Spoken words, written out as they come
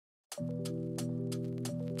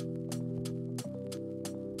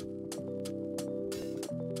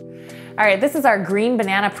All right, this is our green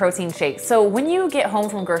banana protein shake. So when you get home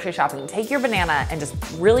from grocery shopping, take your banana and just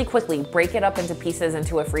really quickly break it up into pieces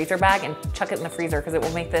into a freezer bag and chuck it in the freezer because it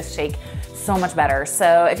will make this shake so much better.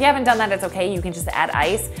 So if you haven't done that, it's okay. You can just add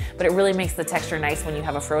ice, but it really makes the texture nice when you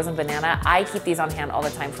have a frozen banana. I keep these on hand all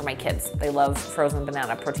the time for my kids. They love frozen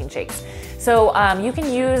banana protein shakes. So you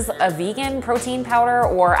can use a vegan protein powder,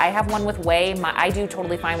 or I have one with whey. I do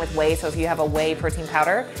totally fine with whey. So if you have a whey protein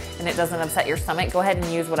powder and it doesn't upset your stomach, go ahead and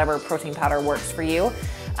use whatever protein powder works for you.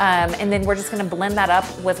 And then we're just gonna blend that up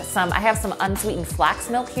with I have some unsweetened flax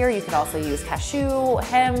milk here. You could also use cashew,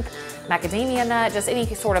 hemp, macadamia nut, just any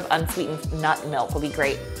sort of unsweetened nut milk will be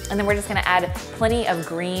great. And then we're just gonna add plenty of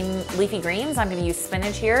green leafy greens. I'm gonna use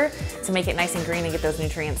spinach here to make it nice and green and get those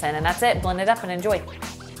nutrients in. And that's it, blend it up and enjoy.